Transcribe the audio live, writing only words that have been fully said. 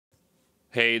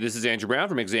Hey, this is Andrew Brown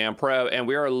from Exam Pro, and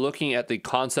we are looking at the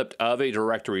concept of a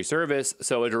directory service.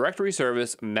 So, a directory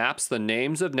service maps the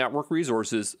names of network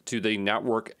resources to the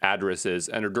network addresses,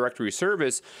 and a directory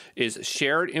service is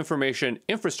shared information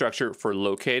infrastructure for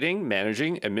locating,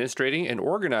 managing, administrating, and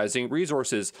organizing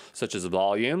resources such as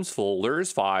volumes,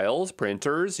 folders, files,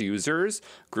 printers, users,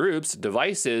 groups,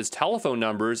 devices, telephone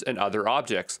numbers, and other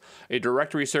objects. A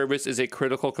directory service is a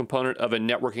critical component of a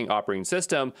networking operating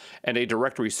system, and a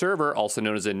directory server, also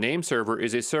known as a name server,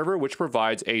 is a server which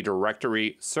provides a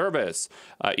directory service.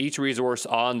 Each resource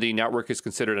on the network is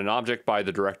considered an object by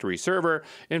the directory server.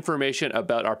 Information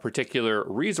about our particular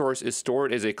resource is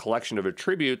stored as a collection of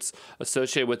attributes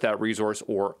associated with that resource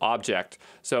or object.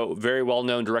 So very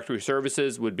well-known directory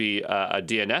services would be a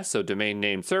DNS, so domain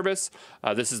name service.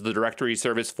 This is the directory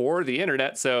service for the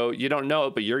internet, so you don't know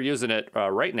it, but you're using it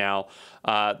right now.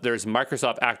 There's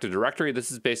Microsoft Active Directory.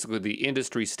 This is basically the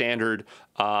industry standard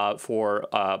for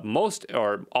most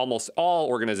or almost all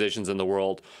organizations in the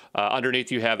world. Underneath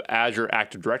you have Azure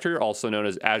Active Directory, also known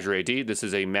as Azure AD. This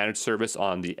is a managed service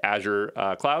on the Azure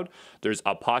cloud. There's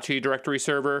Apache Directory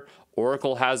Server.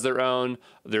 Oracle has their own.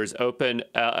 There's Open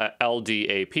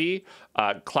LDAP,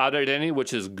 Cloud Identity,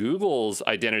 which is Google's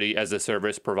identity as a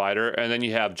service provider. And then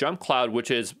you have Jump Cloud,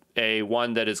 which is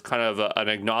one that is kind of an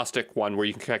agnostic one where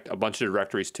you can connect a bunch of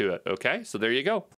directories to it. Okay, so there you go.